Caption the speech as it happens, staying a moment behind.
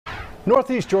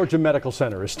Northeast Georgia Medical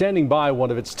Center is standing by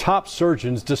one of its top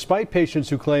surgeons despite patients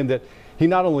who claim that he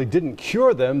not only didn't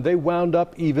cure them, they wound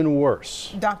up even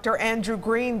worse. Dr. Andrew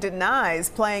Green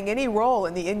denies playing any role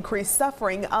in the increased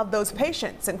suffering of those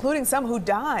patients, including some who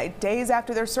died days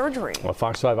after their surgery. Well,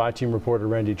 Fox 5 I-Team reporter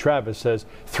Randy Travis says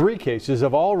 3 cases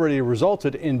have already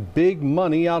resulted in big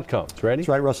money outcomes. Ready? That's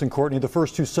right, Russ and Courtney. The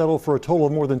first 2 settled for a total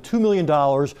of more than $2 million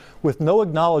with no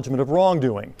acknowledgement of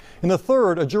wrongdoing. In the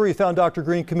third, a jury found Dr.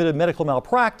 Green committed medical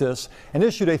malpractice and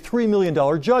issued a $3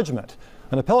 million judgment.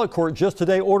 An appellate court just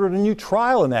today ordered a new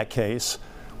trial in that case,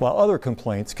 while other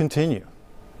complaints continue.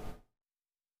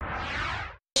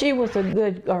 She was a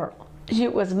good girl. She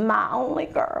was my only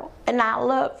girl, and I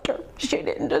loved her. She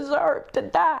didn't deserve to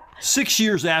die. 6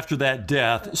 years after that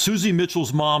death, Susie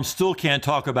Mitchell's mom still can't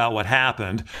talk about what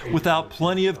happened without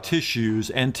plenty of tissues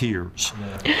and tears.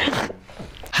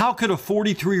 How could a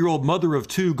 43-year-old mother of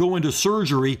 2 go into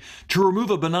surgery to remove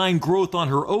a benign growth on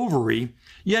her ovary,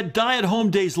 yet die at home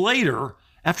days later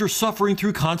after suffering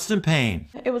through constant pain?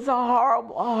 It was a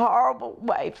horrible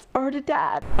way for her to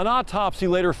die. An autopsy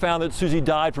later found that Susie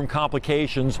died from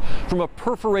complications from a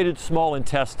perforated small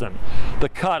intestine, the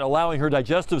cut allowing her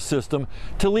digestive system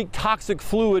to leak toxic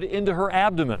fluid into her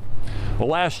abdomen. Well,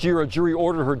 last year, a jury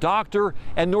ordered her doctor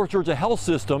and North Georgia Health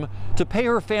System to pay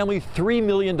her family $3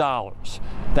 million.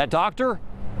 That doctor?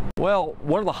 Well,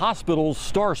 one of the hospital's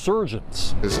star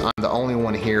surgeons. I'm the only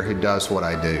one here who does what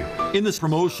I do. In this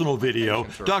promotional video,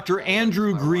 Dr.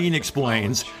 Andrew Green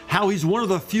explains how he's one of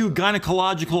the few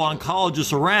gynecological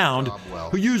oncologists around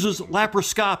who uses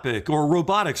laparoscopic or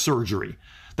robotic surgery.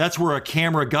 That's where a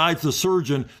camera guides the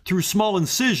surgeon through small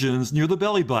incisions near the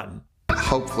belly button.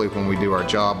 Hopefully when we do our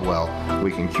job well,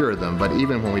 we can cure them, but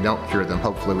even when we don't cure them,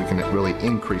 hopefully we can really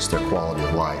increase their quality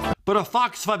of life. But a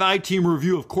Fox 5 I-Team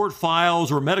review of court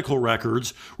files or medical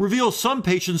records reveals some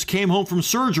patients came home from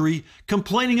surgery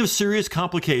complaining of serious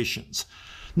complications.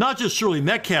 Not just Shirley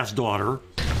Metcalf's daughter.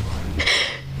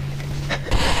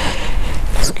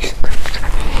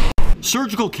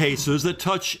 Surgical cases that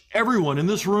touch everyone in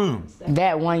this room.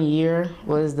 That 1 year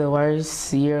was the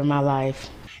worst year of my life.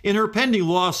 In her pending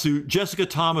lawsuit, Jessica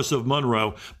Thomas of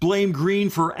Monroe blamed Green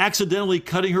for accidentally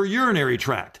cutting her urinary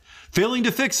tract, failing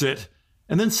to fix it,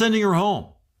 and then sending her home.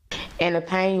 And the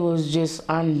pain was just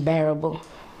unbearable.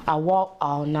 I walked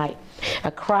all night. I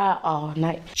cried all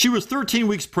night. She was 13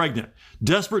 weeks pregnant,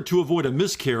 desperate to avoid a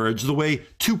miscarriage the way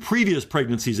 2 previous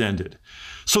pregnancies ended.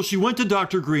 So she went to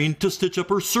Dr. Green to stitch up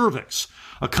her cervix,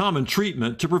 a common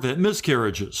treatment to prevent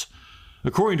miscarriages.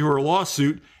 According to her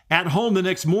lawsuit, at home the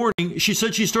next morning, she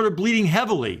said she started bleeding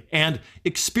heavily and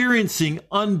experiencing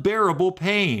unbearable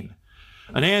pain.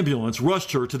 An ambulance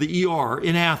rushed her to the ER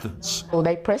in Athens. Well,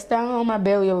 they pressed down on my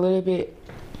belly a little bit.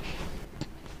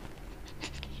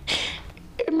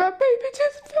 And my baby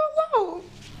just fell out.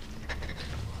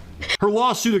 Her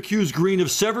lawsuit accused Green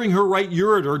of severing her right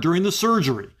ureter during the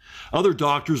surgery. Other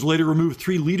doctors later removed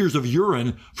 3 liters of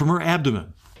urine from her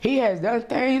abdomen. He has done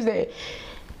things that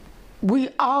we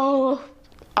all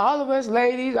of us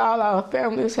ladies, all our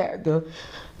families had to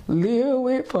live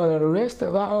with for the rest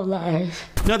of our lives.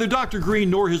 Neither Dr.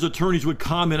 Green nor his attorneys would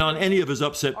comment on any of his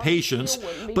upset patients,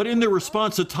 but in their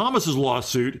response to Thomas's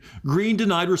lawsuit, Green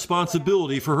denied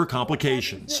responsibility for her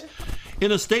complications.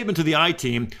 In a statement to the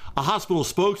I-Team, a hospital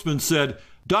spokesman said,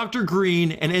 Dr.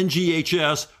 Green and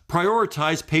NGHS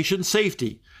prioritize patient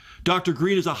safety. Dr.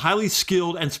 Green is a highly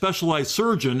skilled and specialized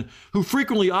surgeon who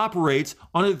frequently operates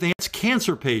on advanced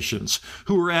cancer patients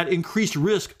who are at increased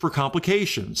risk for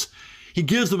complications. He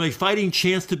gives them a fighting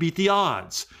chance to beat the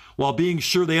odds, while being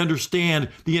sure they understand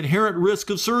the inherent risk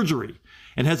of surgery,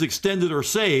 and has extended or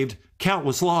saved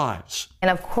countless lives. And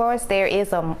of course there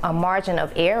is a margin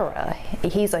of error.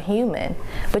 He's a human,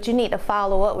 but you need to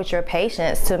follow up with your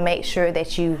patients to make sure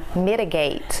that you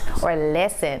mitigate or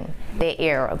lessen the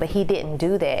error, but he didn't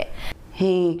do that.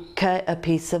 He cut a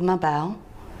piece of my bowel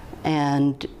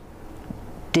and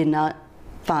did not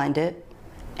find it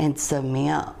and sewed me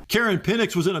up. Karen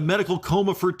Penix was in a medical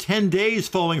coma for 10 days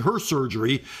following her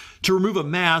surgery to remove a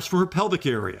mass from her pelvic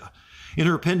area. In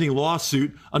her pending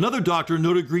lawsuit, another doctor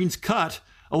noted Green's cut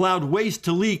allowed waste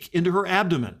to leak into her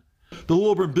abdomen. The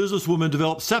Lilburn businesswoman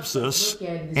developed sepsis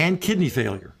and kidney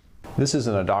failure. This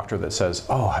isn't a doctor that says,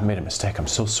 oh, I made a mistake, I'm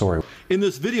so sorry. In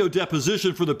this video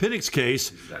deposition for the Penix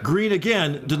case, Green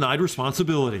again denied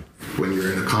responsibility. When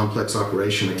you're in a complex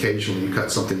operation, occasionally you cut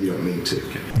something you don't mean to.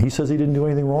 He says he didn't do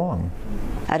anything wrong.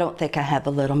 I don't think I have a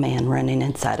little man running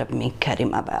inside of me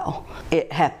cutting my bowel.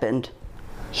 It happened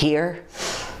here,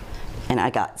 and I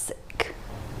got sick.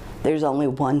 There's only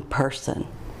one person,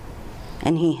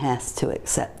 and he has to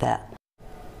accept that.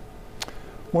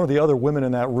 One of the other women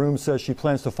in that room says she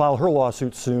plans to file her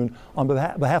lawsuit soon on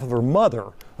behalf of her mother,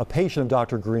 a patient of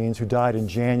Dr. Green's who died in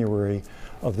January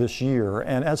of this year.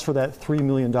 And as for that $3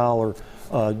 million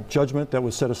judgment that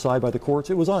was set aside by the courts,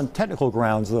 it was on technical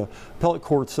grounds. The appellate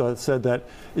courts said that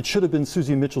it should have been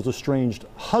Susie Mitchell's estranged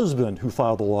husband who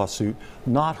filed the lawsuit,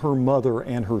 not her mother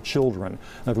and her children.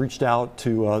 I've reached out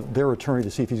to their attorney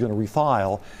to see if he's going to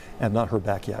refile, and not heard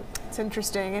back yet. It's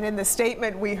interesting. And in the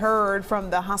statement we heard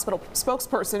from the hospital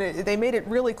spokesperson, they made it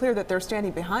really clear that they're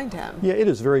standing behind him. Yeah, it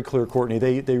is very clear, Courtney.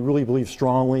 They really believe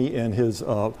strongly in his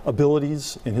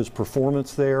abilities, in his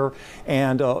performance there.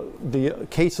 And the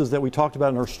cases that we talked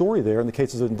about in our story there, and the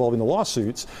cases involving the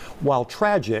lawsuits, while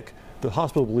tragic, the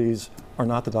hospital believes are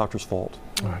not the doctor's fault.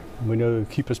 All right. We know,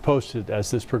 keep us posted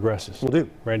as this progresses. Will do.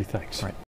 Randy, thanks. All right.